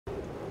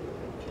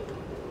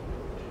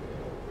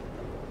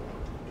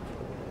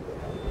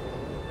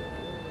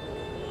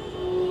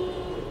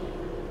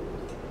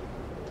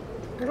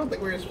I don't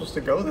think we were supposed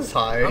to go this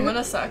high. I'm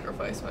gonna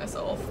sacrifice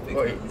myself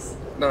because...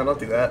 Wait. No, don't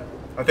do that.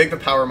 I think the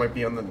power might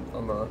be on the...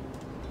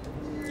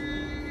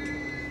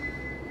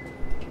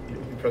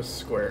 You press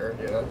square,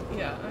 yeah.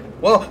 Yeah.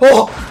 Whoa!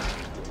 Oh!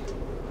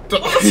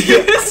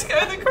 You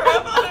scared the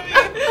crap out of me!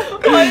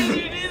 Why did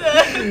you do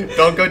that?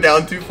 Don't go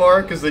down too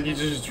far, because then you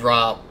just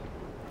drop.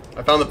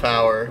 I found the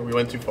power. We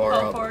went too far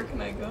up. How far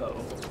can I go?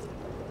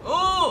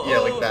 Oh! Yeah,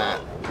 like that.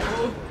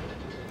 Oh.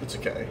 It's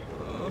okay.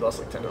 We lost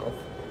like 10 health.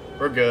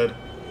 We're good.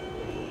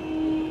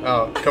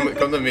 Oh,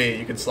 come to me.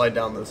 You can slide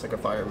down this like a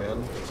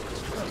fireman.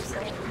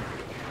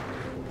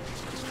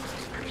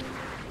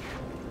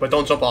 But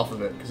don't jump off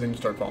of it, because then you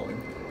start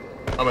falling.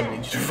 I'm gonna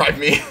need you to revive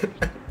me.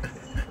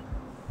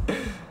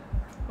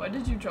 Why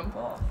did you jump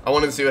off? I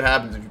wanted to see what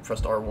happens if you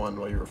pressed R1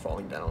 while you were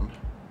falling down.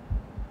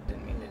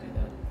 Didn't mean to do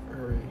that.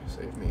 Hurry,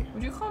 save me.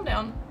 Would you calm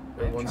down?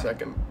 Wait 1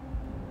 second.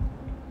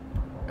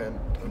 And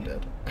I'm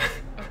dead.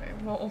 Okay,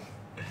 well...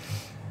 I'm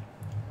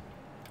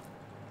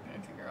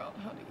trying to figure out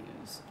how to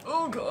use...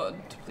 Oh god,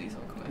 please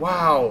don't come in.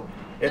 Wow,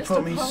 it Mr.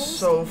 put me Post.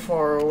 so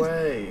far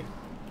away.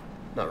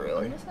 Not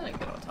really. I'm just gonna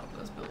get on top of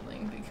this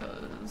building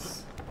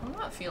because I'm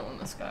not feeling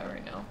this guy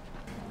right now.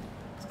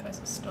 This guy's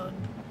a stud.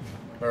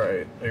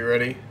 Alright, are you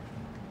ready?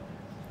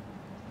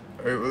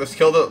 Alright, let's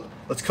kill the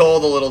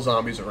little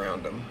zombies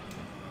around him.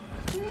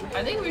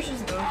 I think we should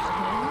just go for him.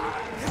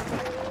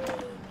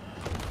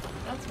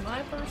 That's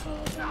my personal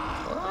opinion.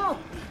 Ah!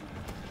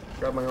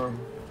 Grab my arm.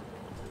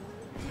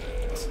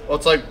 Well,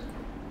 it's like,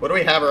 what do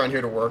we have around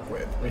here to work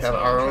with? We have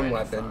our own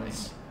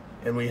weapons,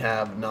 and we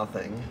have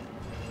nothing.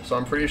 So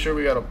I'm pretty sure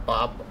we gotta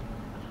bop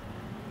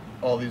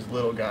all these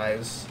little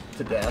guys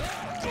to death.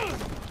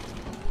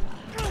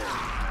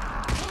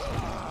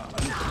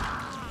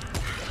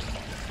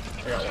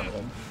 I got one of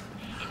them.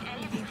 If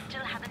any of you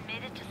still haven't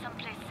made it to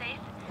someplace safe,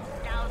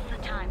 now's the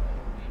time.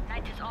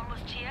 Night is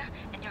almost here,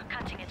 and you're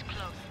cutting it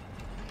close.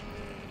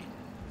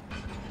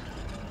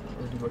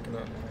 What are you looking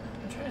at?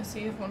 I'm trying to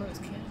see if one of those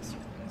canister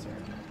things are...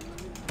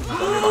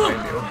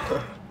 Behind you.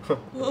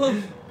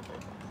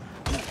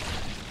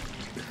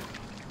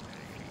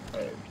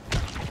 Alright.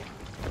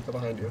 Go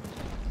behind you.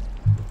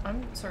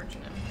 I'm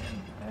searching him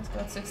again. I just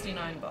got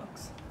 69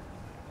 bucks.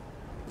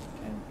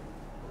 Okay.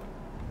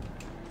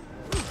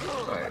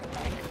 Alright.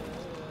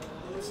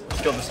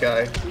 Let's kill this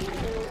guy.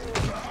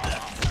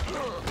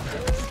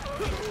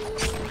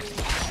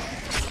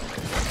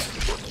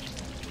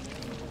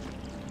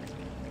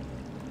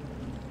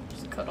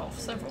 Just cut off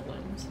several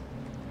limbs.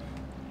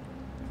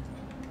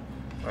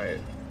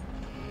 Alright.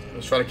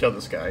 Let's try to kill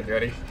this guy. You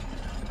ready?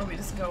 Are we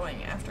just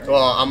going after him?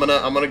 Well, I'm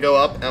gonna go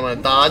up, I'm gonna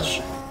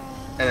dodge,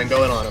 and then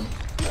go in on him.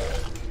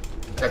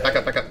 Alright, back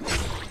up, back up.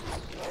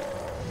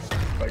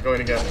 Alright, go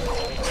in again.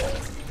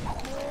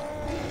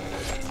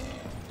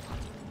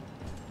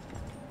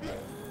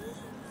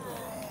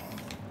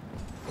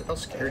 Look how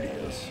scared he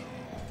is.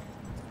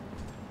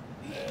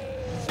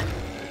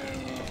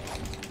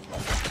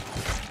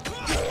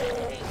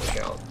 Look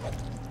out.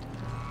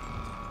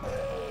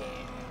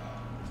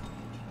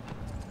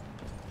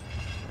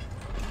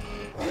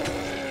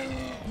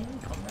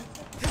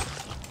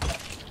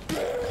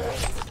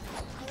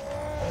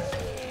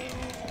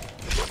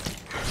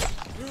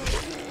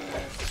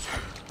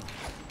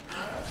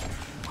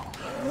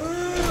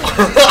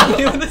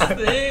 Do this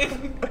thing.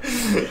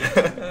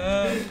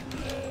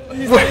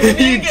 He's What are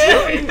you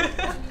again.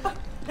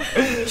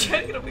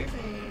 Trying to get away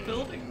from the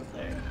buildings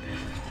there.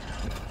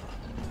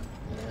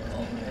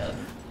 Oh man.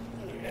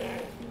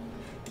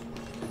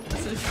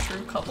 This is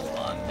true couple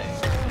bonding.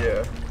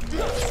 Yeah.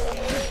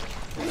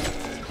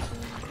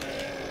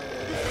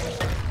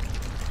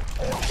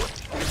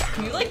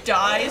 Can you like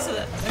die so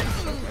that I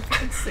can go to my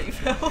fucking safe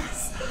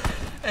house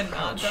and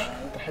not die?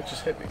 The head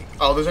just hit me.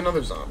 Oh, there's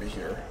another zombie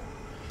here.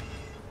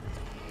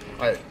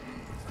 Alright.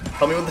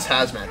 Help me with this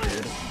hazmat,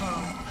 dude.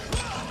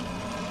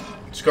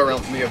 Just go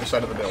around from the other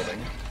side of the building.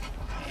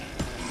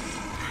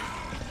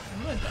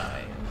 I'm gonna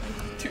die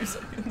in like 2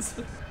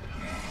 seconds.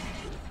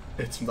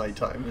 It's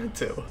nighttime,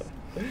 too.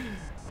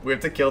 We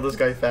have to kill this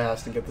guy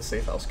fast and get the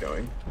safe house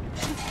going.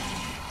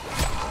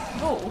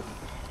 Oh.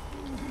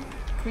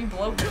 Can we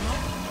blow him up?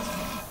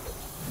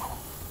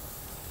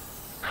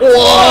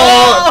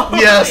 Whoa!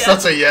 Yes, yes.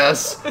 that's a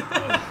yes.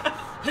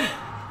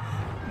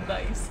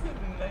 Nice,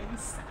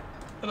 nice.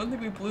 I don't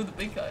think we blew the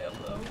big guy up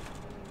though.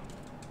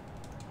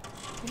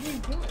 What are you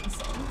doing,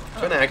 son? I'm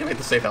trying to activate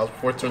the safe house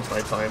before it turns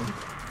nighttime.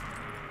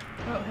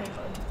 Oh, hey,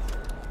 bud.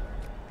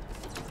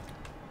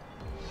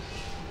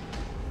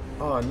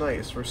 Oh,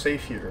 nice. We're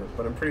safe here,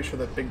 but I'm pretty sure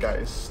that big guy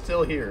is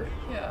still here.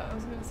 Yeah, I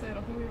was gonna say, I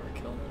don't think we ever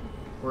killed him.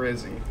 Where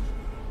is he?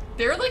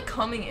 They're like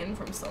coming in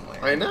from somewhere.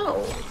 I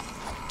know.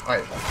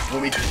 Alright,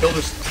 when we kill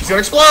this, he's gonna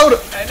explode!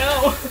 I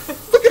know.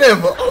 Look at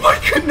him! Oh my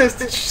goodness,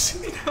 did you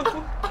see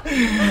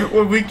that?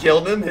 When we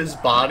killed him, his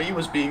body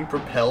was being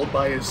propelled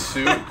by his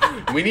suit.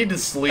 We need to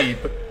sleep.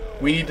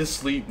 We need to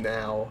sleep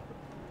now.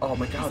 Oh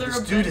my god, this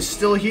dude is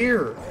still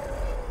here.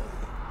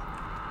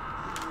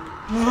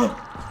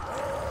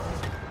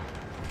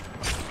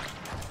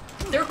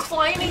 They're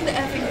climbing the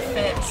effing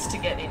fence to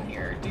get in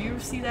here. Do you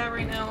see that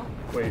right now?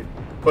 Wait.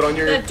 Put on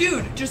your. That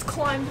dude just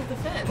climbed the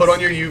fence. Put on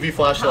your UV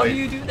flashlight. How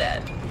do you do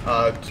that?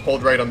 Just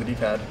hold right on the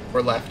D-pad.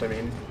 Or left, I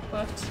mean.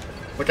 Left.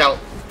 Look out.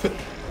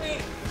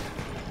 Wait.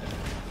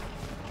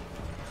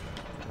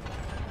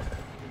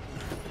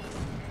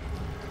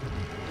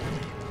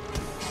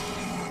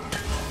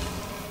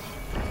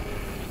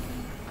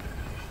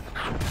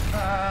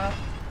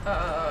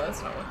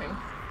 It's not working.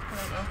 I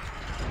don't know.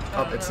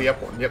 Oh, it's the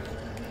up one. Yep.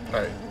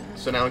 Alright.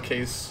 So now in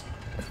case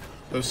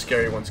those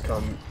scary ones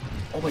come.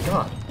 Oh my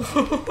god.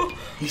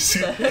 He's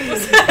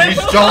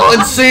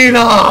John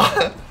Cena!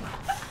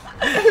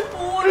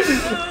 What are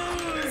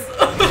those?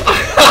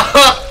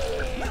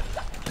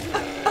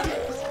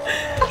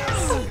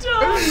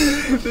 Stop.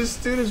 This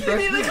dude is You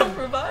need to wrecking. come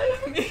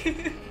revive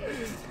me.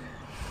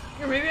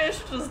 Or maybe I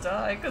should just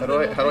die. How do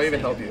I even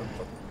help you?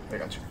 I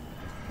got you.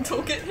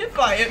 Don't get hit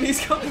by him, he's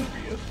coming for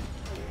you.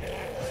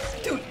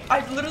 Dude,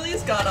 I literally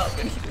just got up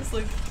and he was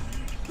like...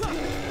 Oh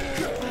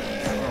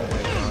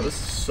my god, this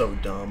is so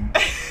dumb.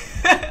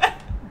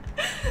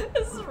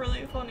 This is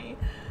really funny.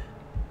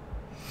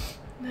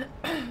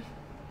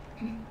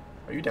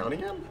 Are you down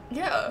again?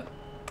 Yeah.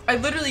 You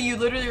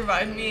literally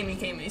revived me and he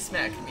came and he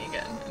smacked me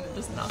again and it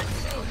just knocked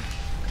me down.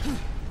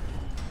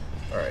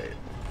 Alright.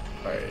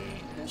 Alright.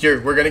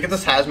 Here, we're gonna get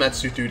this hazmat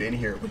suit dude in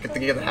here. We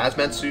can get the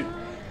hazmat suit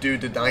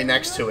dude to die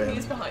next to him.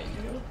 He's behind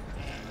you.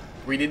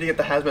 We need to get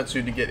the hazmat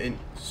suit to get in.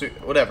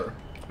 Whatever.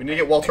 We need to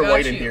get Walter I got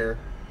White in you. here.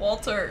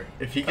 Walter.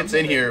 If he gets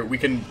in here, we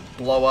can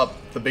blow up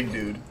the big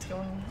dude. It's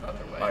going the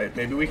other way. Alright,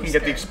 maybe we We're can get the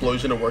scared.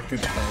 explosion to work through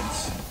the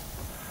fence.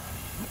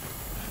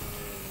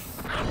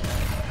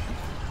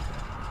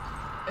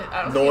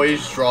 I don't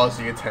Noise draws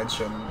the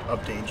attention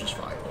of dangerous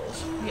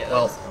rivals. think yeah,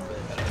 Well, that's a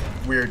really bad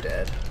idea. we're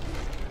dead.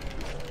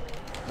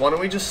 Why don't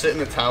we just sit in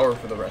the tower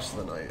for the rest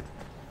of the night?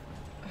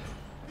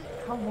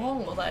 How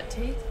long will that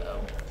take though?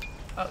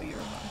 Oh, you're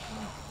behind.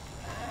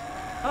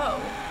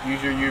 Oh,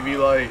 Use your UV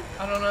light.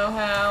 I don't know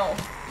how.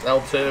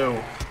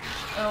 L2.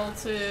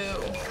 L2.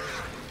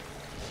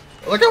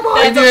 Look up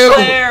behind That's you! a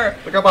flare.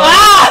 Look up behind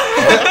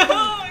Ah!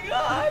 Oh my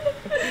god!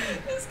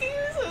 This game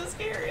is so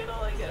scary. I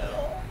don't like it at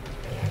all.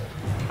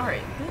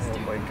 Alright, this Oh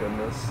dude. my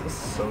goodness, this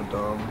is so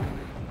dumb.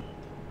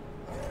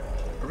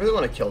 I really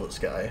want to kill this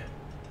guy.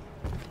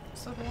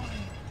 So do I.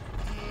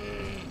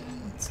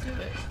 Let's do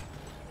it.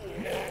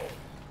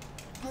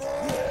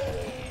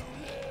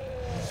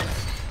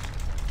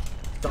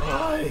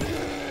 Die!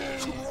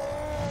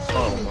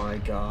 Oh my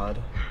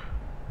god.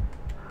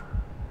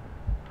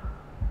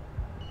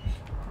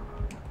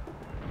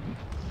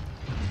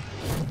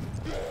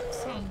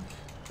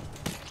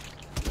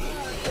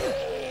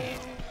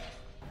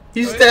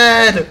 He's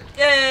dead!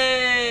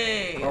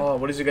 Yay! Oh,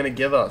 what is he gonna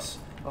give us?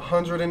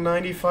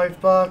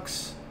 195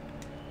 bucks.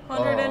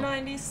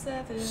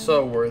 197.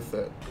 So worth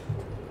it.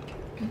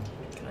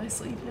 Can I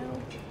sleep now?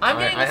 I'm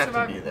getting I the have to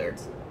survivor be there.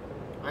 points.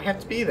 I have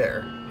to be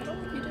there. I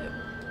don't think you do.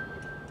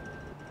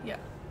 Yeah.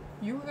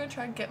 You were gonna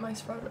try and get my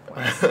survivor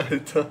points. I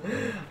don't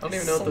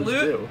even know what those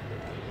Salute. do.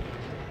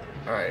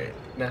 Alright,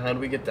 now how do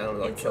we get down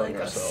without It's killing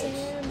like ourselves?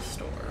 a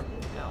sandstorm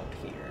out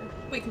here.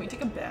 Wait, can we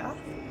take a bath?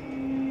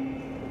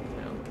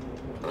 No.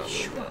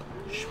 Shwa.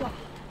 Shwa.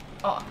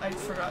 Oh, I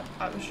forgot.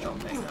 I was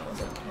jumping. That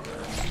wasn't.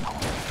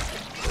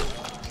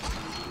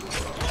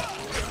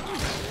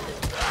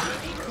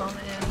 Coming.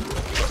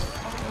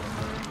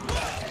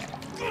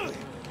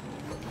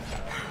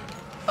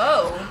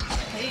 Oh,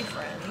 hey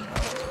friend.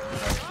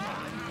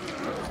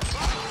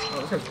 Oh,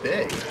 this guy's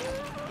big.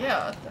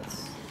 Yeah,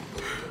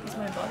 he's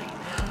my buddy,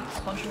 man. He's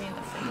punching me in the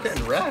I'm face.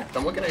 getting wrecked.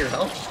 I'm looking at your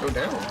health. Just go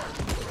down.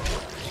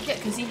 Yeah,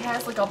 because he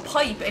has like a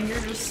pipe and you're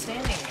just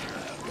standing there.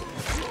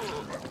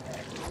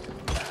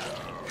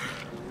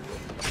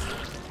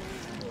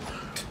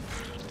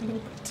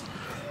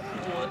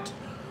 What?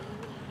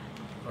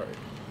 Alright.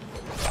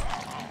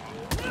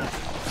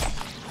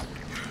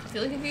 I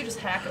feel like if you just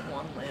hack at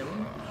one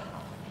limb.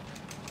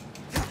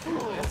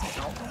 Oh, that's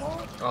some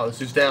alcohol? Oh, this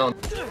dude's down.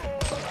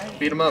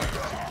 Beat him up. Get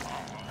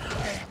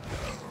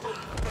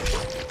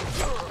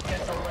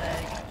the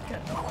leg.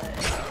 Get the leg.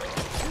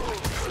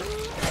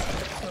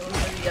 Oh,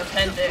 the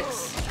appendix.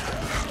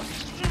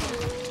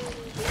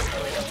 Oh,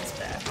 wait, that's his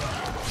back.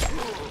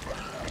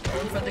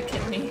 Going for the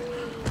kidney.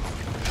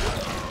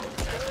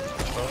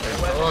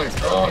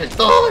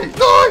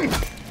 Die!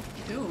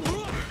 Dude,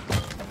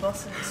 I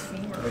busted his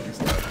femur. I think he's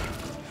dead.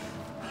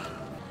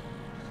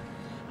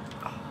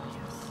 Oh,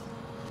 yes.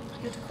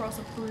 You have to cross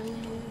a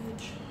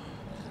bridge.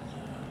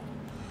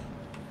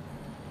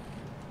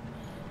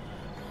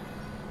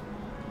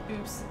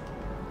 Oops.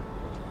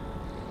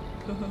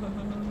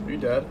 Are you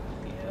dead?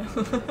 Yeah.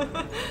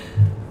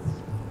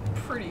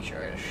 Pretty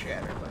sure I just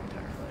shattered my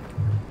entire leg.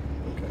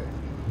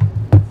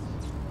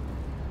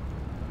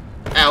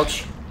 Okay.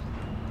 Ouch.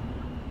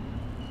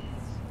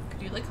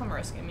 Could you like come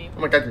rescue me?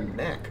 Oh my god, your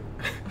neck.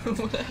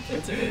 What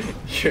happened to me?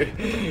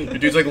 Your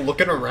dude's like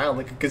looking around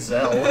like a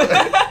gazelle.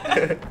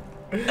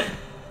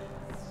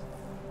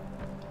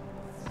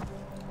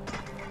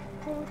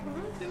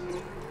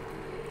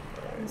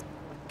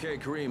 Okay,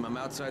 Kareem, I'm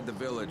outside the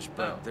village,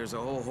 but Oh. there's a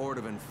whole horde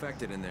of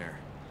infected in there.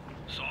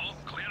 So,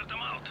 clear them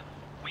out.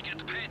 We get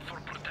paid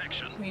for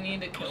protection. We need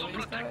to Do kill some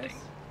these guys. protecting.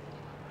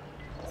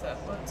 Is that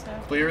what's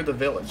happening? Clear the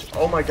village.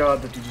 Oh my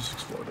god, that dude just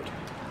exploded.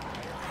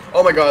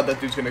 Oh my god,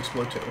 that dude's gonna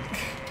explode too.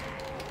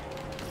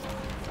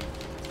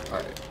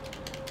 Alright.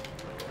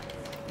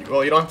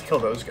 Well, you don't have to kill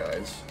those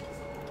guys.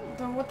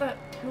 Then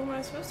who am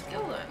I supposed to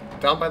kill then?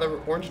 Down by the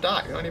orange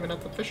dot. You're not even at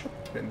the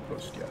fisherman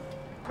post yet.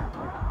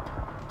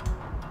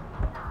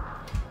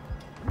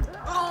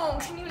 Oh,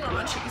 can you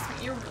not chase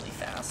me? You're really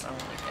fast. I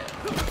want to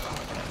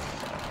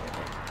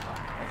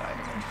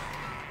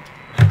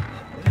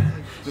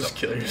get. Just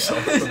kill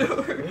yourself.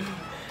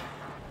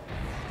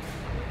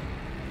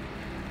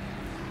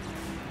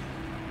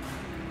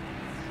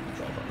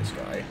 Drop on this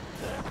guy.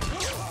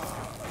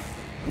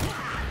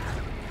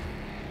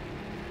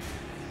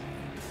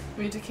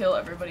 We need to kill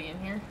everybody in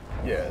here.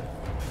 Yeah.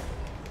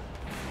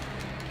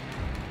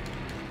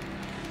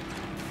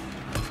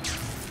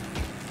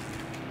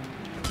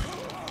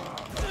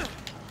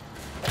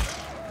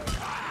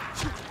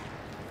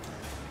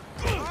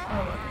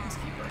 Oh, weapons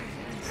keep breaking.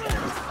 So it's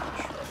not a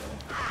struggle.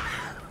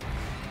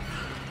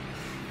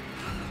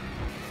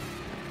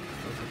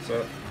 What's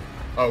up?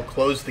 Oh,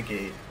 close the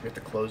gate. We have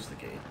to close the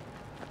gate.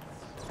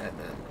 And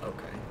then,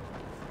 okay.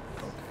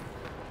 Okay.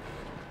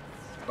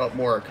 Oh,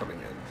 more are coming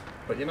in.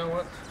 But you know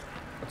what?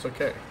 That's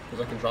okay,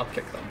 because I can drop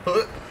kick them.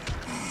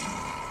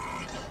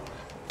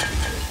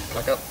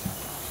 Back up.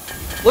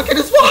 Look at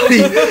his body!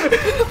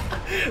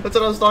 That's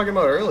what I was talking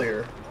about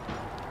earlier.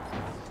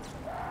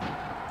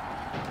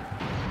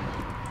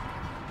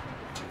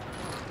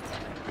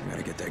 I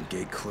gotta get that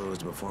gate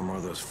closed before more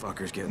of those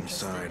fuckers get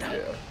inside.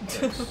 Yeah,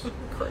 thanks,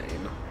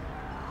 Crane.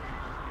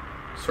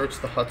 Search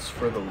the huts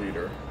for the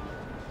leader.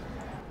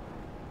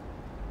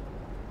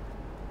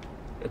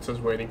 It says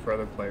waiting for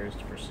other players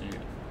to proceed.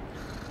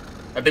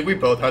 I think we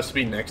both have to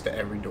be next to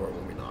every door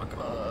when we knock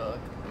on it.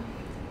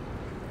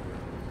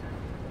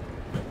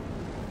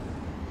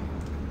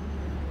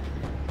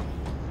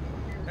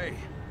 Hey,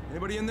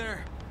 anybody in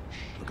there?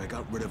 Look, I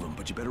got rid of them,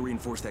 but you better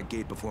reinforce that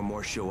gate before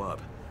more show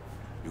up.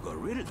 You got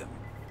rid of them?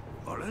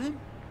 All of them?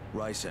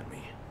 Rye sent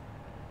me.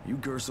 You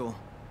Gersel?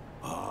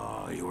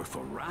 Oh, you were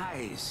for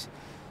Rise.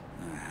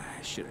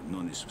 I should have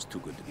known this was too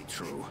good to be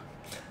true.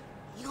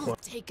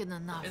 You've taken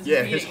enough.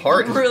 Yeah, his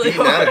heart is really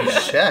beating out of his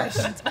hard.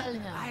 chest. Tell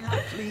him.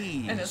 Ayla,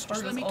 please. And his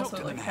heart Just let is me talk also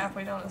to like the man.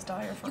 halfway down his You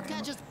diaphragm.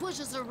 can't just push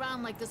us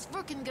around like this.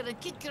 Furkin gonna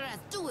kick your ass.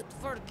 Do it,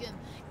 Furkin.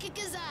 Kick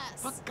his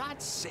ass. For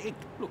God's sake,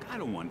 look, I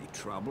don't want any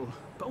trouble,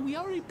 but we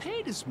already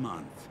paid this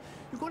month.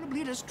 You're going to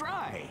bleed us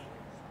dry.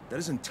 That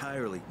is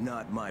entirely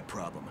not my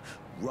problem.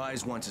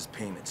 Rise wants his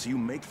payment, so you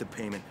make the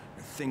payment,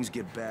 and things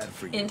get bad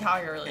for you.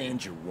 Entirely.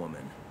 And your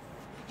woman.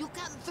 You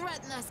can't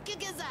threaten us.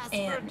 Kick his ass,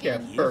 And- Furkin. Yeah,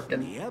 Give Birkin.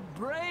 me a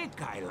break,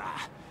 Ayla.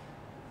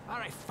 All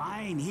right,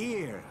 fine,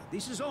 here.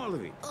 This is all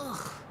of it.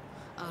 Ugh.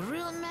 A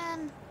real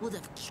man would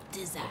have kicked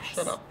his ass.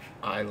 Shut up,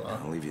 Isla.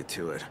 I'll leave you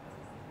to it.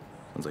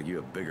 Sounds like you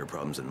have bigger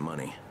problems than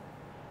money.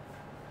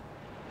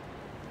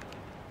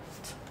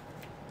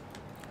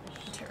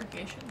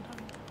 Interrogation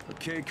time.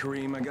 Okay,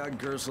 Kareem, I got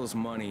Gersel's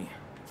money.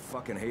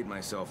 Fucking hate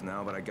myself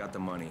now, but I got the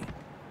money.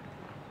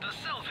 The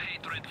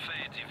self-hatred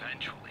fades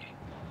eventually.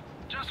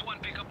 Just one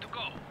pickup to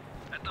go.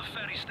 At the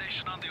ferry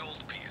station on the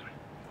old pier.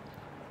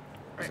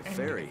 There's a Right,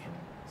 ferry.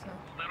 So,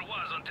 There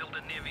was until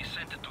the Navy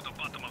sent it to the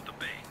bottom of the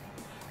bay.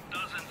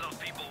 Dozens of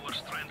people were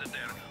stranded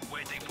there,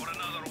 waiting for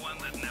another one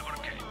that never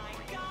came.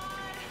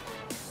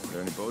 Are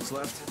there any boats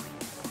left?